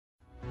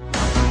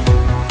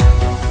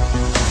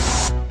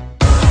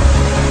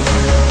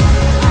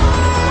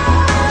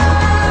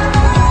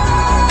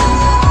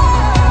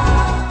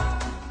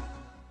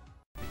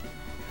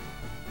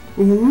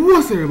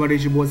What's up, everybody?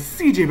 It's your boy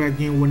CJ back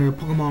again with another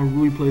Pokemon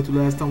Ruby playthrough.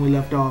 Last time we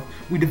left off,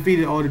 we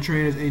defeated all the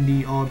trainers in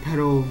the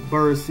Petal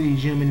Bird City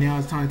Gym, and now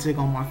it's time to take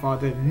on my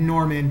father,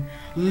 Norman.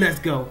 Let's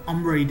go.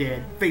 I'm ready,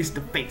 Dad. Face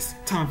to face.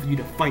 Time for you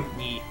to fight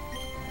me.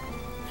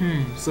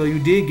 So you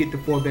did get the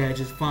 4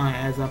 badges. Fine.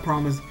 As I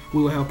promised,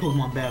 we will have a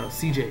Pokemon battle.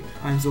 CJ,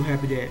 I am so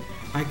happy that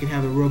I can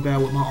have a real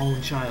battle with my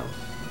own child.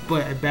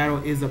 But a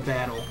battle is a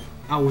battle.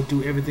 I will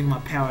do everything in my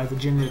power as a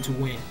gym leader to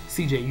win.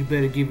 CJ, you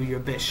better give it your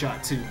best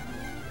shot, too.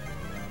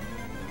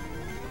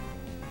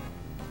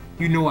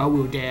 You know I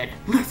will, Dad.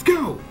 Let's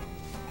go!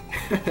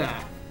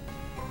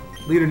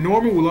 Leader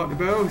Norman will lock the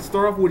battle.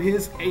 Start off with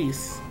his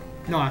ace.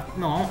 I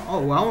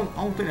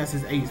don't think that's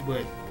his ace,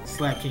 but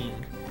Slaking.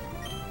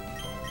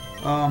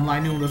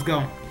 Linoon, let's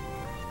go.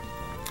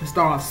 Let's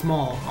start off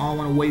small. I don't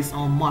want to waste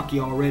on Maki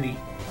already.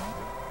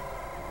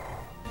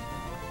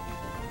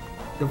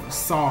 The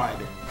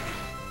Facade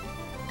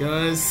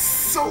does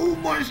so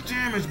much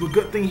damage, but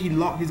good thing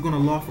he's gonna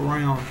loft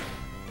around.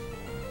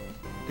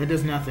 That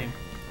does nothing.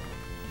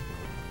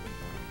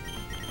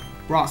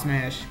 Rock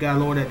Smash, gotta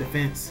lower that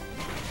defense.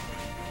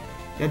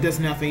 That does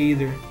nothing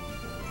either.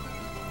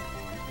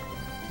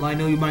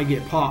 Linoon, you might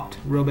get popped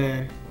real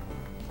bad.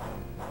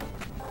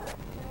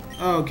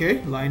 Okay,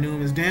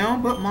 Linoon is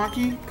down, but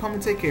Maki, come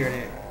and take care of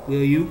that,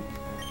 will you?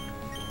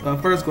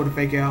 First go to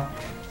Fake Out.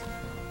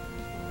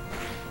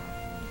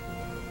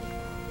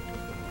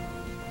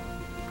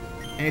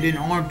 And then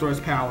Arm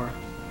Thrust power.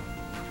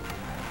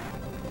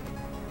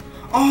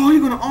 Oh,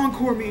 you're gonna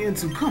Encore me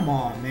into, come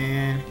on,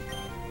 man.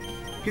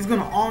 He's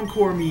gonna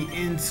Encore me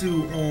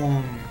into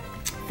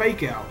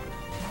Fake Out.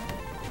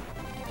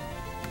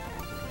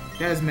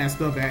 That is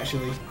messed up,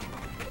 actually.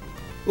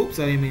 Oops,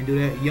 I didn't mean to do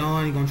that.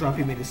 Yawn, you're gonna try to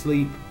put me to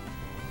sleep.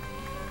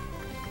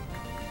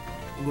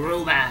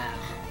 Groova.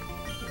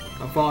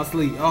 I fall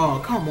asleep.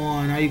 Oh, come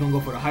on. Now you're gonna go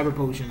for the Hyper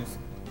Potions.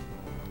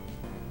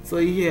 So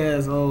he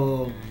has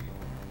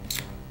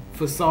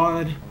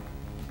Facade.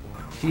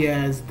 He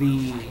has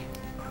the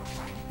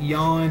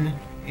Yawn,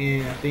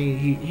 and I think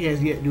he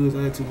has yet to do his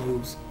other 2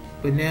 moves.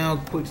 But now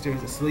Quickster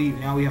is asleep.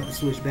 Now we have to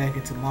switch back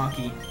into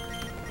Maki.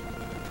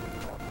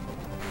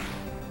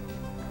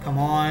 Come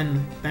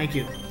on. Thank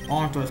you.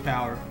 Arm Thrust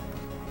power.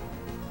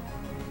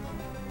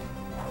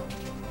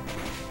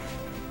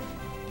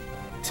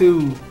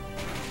 Two.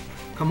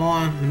 Come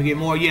on. Let me get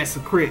more. Yes, a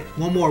crit.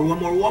 One more. One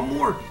more. One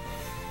more.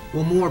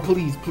 One more.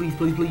 Please. Please.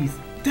 Please. Please.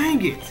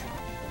 Dang it.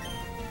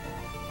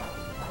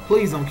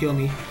 Please don't kill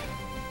me.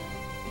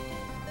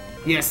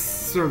 Yes.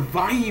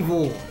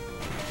 Survival.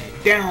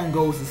 And down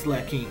goes the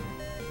Slaking.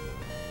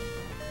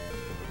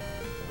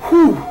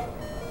 Whew.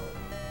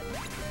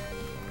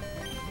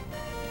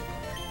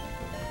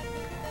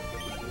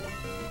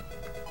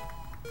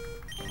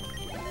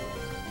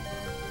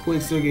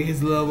 Quickster get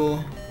his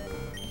level.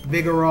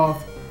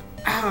 Vigoroth.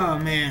 Ah,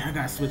 man, I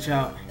gotta switch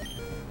out.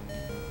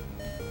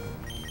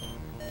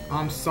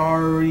 I'm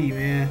sorry,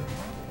 man.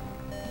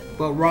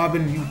 But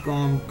Robin, you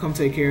come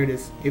take care of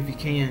this if you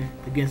can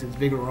against his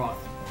Vigoroth.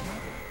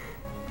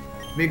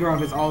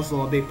 Vigoroth is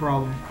also a big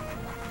problem.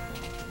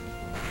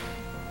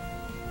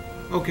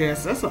 Okay,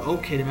 that's an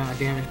okay amount of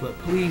damage, but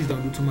please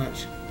don't do too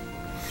much.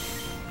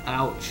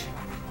 Ouch.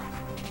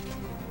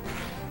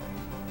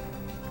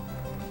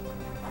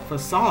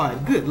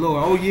 Facade, good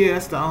lord. Oh yeah,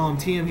 that's the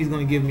TM he's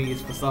gonna give me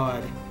is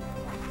Facade.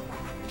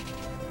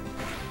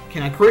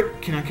 Can I crit?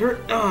 Can I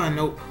crit?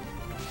 Nope.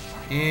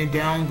 And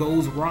down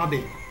goes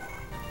Robin.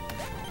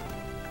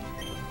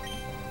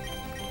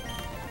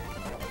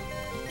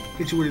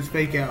 Hit you with his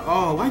Fake Out.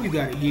 Oh, why you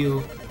gotta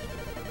heal?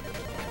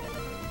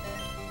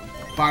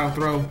 Final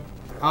throw.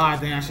 I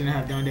think I shouldn't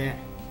have done that.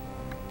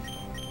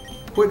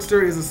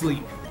 Quickster is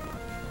asleep.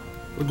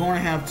 We're going to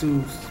have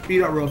to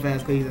speed up real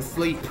fast because he's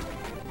asleep.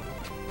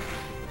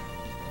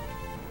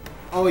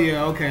 Oh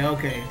yeah, okay.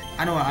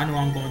 I know what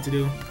I'm going to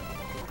do.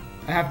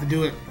 I have to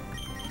do it.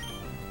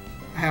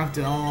 I have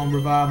to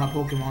revive my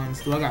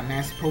Pokemons. Do I got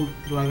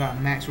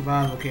max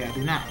revive? Okay, I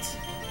do not.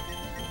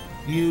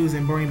 Use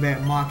and bring back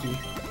Maki.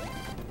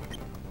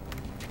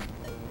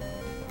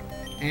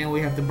 And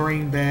we have to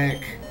bring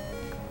back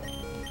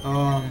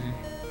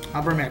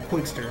I'll bring back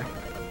Quickster.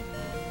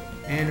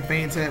 And the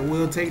Faint Attack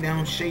will take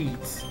down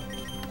Shades.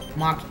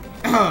 Maki,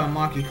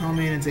 Maki, come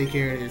in and take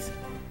care of this.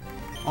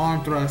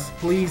 Arm Thrust.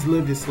 Please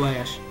live this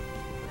slash.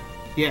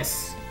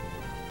 Yes.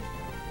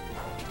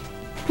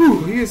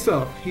 Whew, he is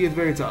tough. He is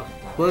very tough.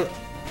 But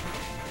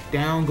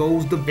down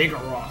goes the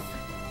Vigoroth.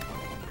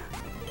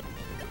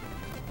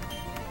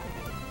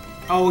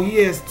 Oh, he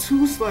has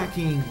 2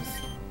 Slakings.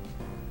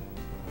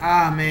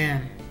 Ah,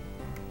 man.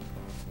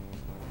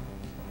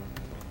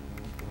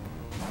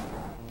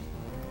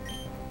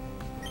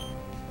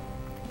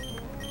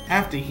 I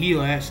have to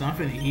heal, actually. I'm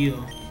finna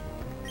heal.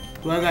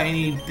 Do I got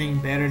anything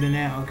better than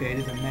that? Okay,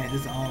 this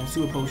is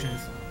Super Potions.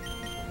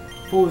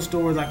 For the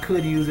stores, I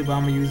could use it, but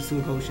I'm gonna use the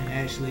Super Potion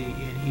actually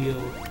and heal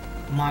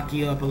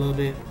Maki up a little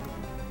bit.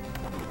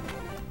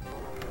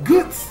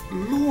 Good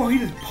lord, he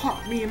just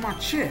popped me in my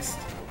chest.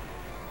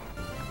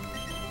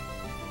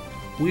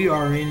 We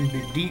are in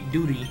the deep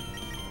duty.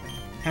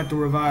 Have to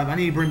revive. I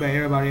need to bring back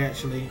everybody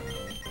actually,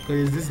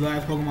 because this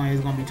last Pokemon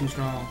is gonna be too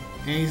strong,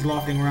 and he's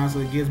lofting around, so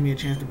it gives me a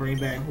chance to bring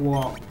back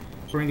Walk,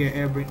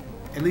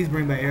 at least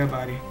bring back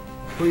everybody.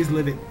 Please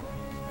live it.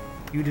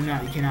 You do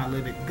not. You cannot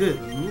live it. Good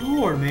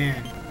lord,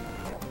 man.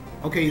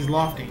 Okay, he's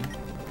lofting.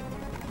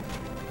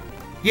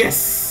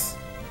 Yes.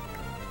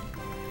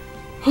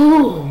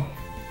 Oh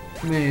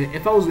man,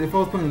 if I was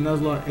playing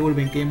Nuzlocke, it would have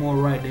been game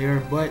over right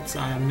there, but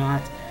I am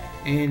not,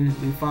 and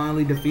we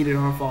finally defeated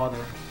our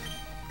father.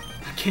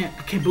 I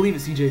can't believe it,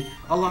 CJ.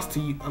 I lost to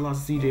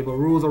CJ, but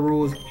rules are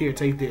rules. Here,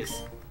 take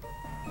this.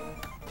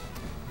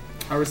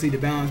 I received a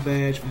balance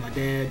badge from my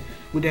dad.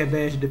 With that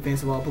badge, the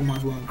defense of all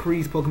Pokemon will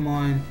increase.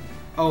 Pokemon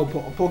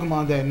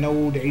that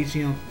know the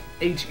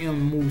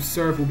HM move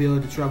Surf will be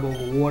able to travel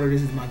over water.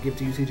 This is my gift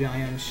to you, CJ. I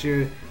am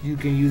sure you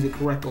can use it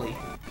correctly.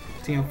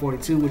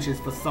 TM42, which is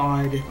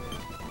Facade.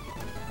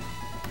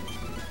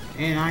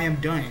 And I am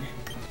done.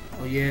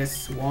 Oh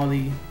yes,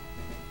 Wally.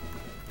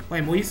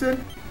 Wait, what you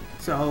said?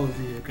 So, oh,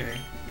 okay.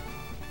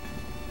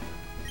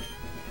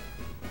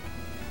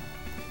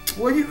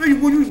 Well,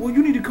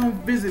 you need to come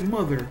visit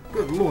Mother.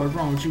 Good lord, what's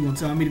wrong with you?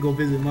 Telling me to go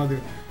visit Mother.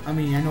 I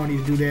mean, I know I need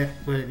to do that,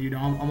 but you know,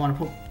 I'm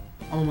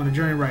on a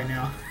journey right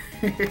now.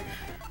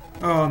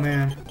 Oh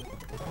man.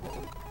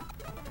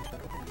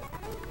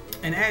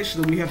 And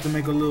actually, we have to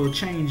make a little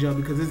change up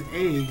because this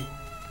egg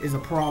is a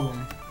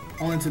problem.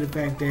 Only to the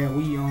fact that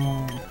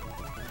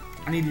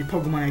I need a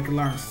Pokemon that can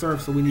learn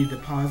Surf, so we need to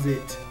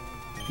deposit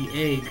the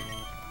egg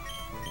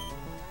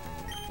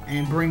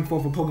and bring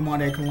forth a Pokemon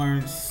that can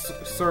learn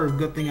Surf.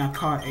 Good thing I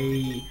caught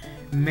a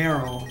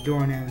Meryl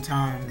during them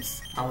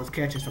times I was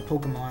catching some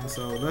Pokemon,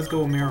 so let's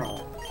go with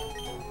Meryl.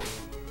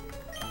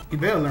 You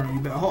better learn.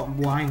 You better hope.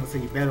 Well, I ain't gonna say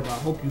you better, but I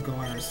hope you can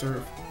learn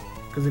Surf.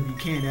 Because if you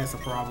can't, that's a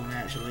problem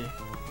actually.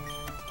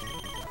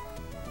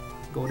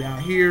 Go down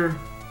here.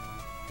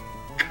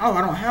 Oh,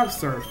 I don't have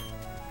Surf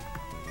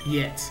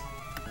yet.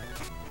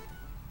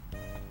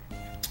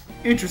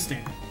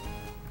 Interesting.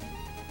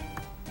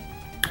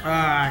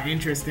 Ah,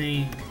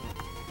 interesting.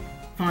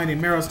 Fine,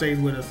 then Meryl stays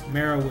with us.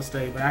 Meryl will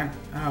stay, but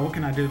what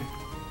can I do?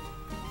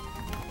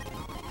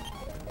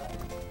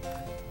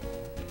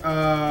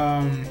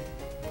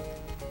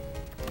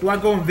 Do I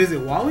go and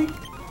visit Wally?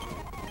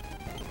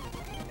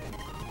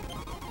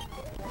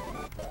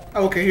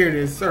 Okay, here it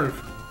is.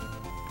 Surf.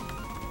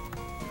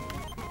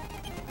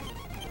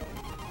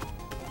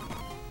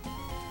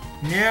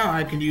 Now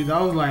I can use.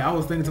 I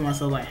was thinking to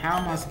myself, like, how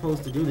am I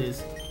supposed to do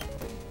this?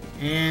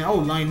 And oh,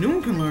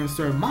 Linoone can learn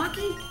Surf.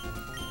 Maki?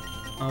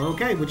 Oh,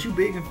 okay, but you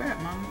big and fat,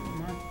 man.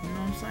 You know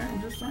what I'm saying?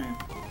 I'm just saying.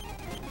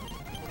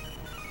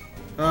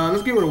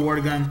 Let's get rid of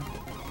Water Gun.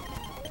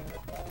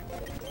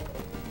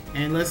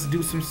 And let's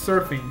do some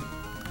surfing.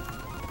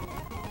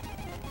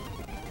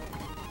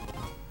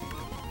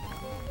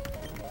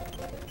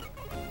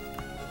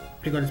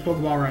 Pick up this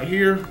Pokeball right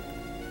here.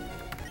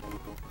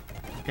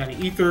 Got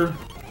an Ether.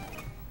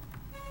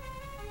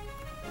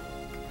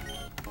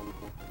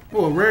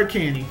 Oh, a rare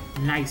candy.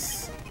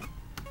 Nice.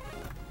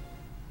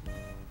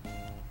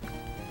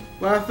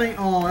 Well, I think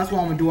that's what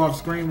I'm gonna do off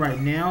screen right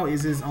now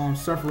is just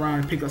surf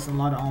around and pick up some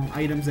lot of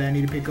items that I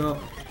need to pick up,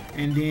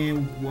 and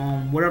then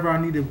wherever I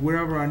need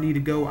to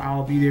go,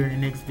 I'll be there in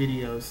the next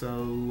video. So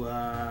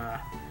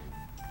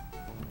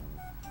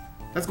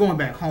let's go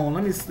back home.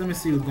 Let me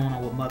see what's going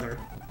on with Mother.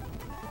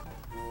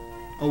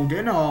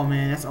 Odell, oh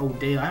man, that's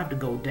Odell. I have to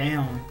go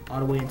down all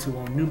the way into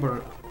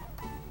Newburgh.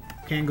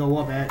 Can't go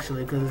up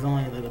actually because it's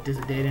only like a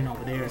dead end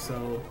over there.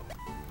 So,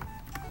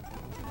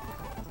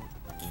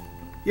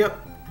 yep,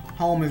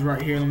 home is right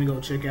here. Let me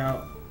go check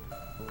out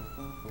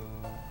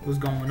what's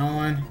going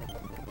on.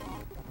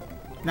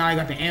 Now I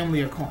got the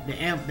amulet coin. The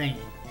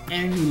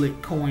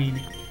amulet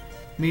coin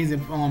means in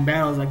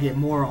battles I get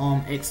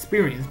more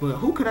experience. But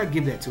who could I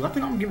give that to? I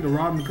think I'm gonna give it to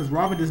Robin because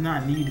Robin does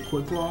not need the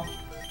Quick Claw.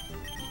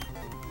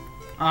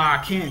 Ah,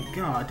 I can't.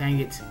 God dang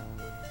it.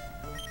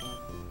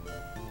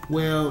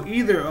 Well,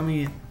 either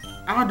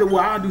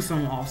I'll do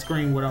something off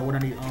screen what I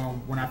need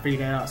when I figure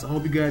that out. So I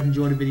hope you guys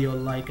enjoyed the video,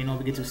 like, and don't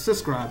forget to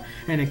subscribe,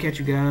 and I'll catch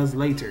you guys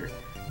later.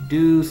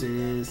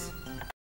 Deuces.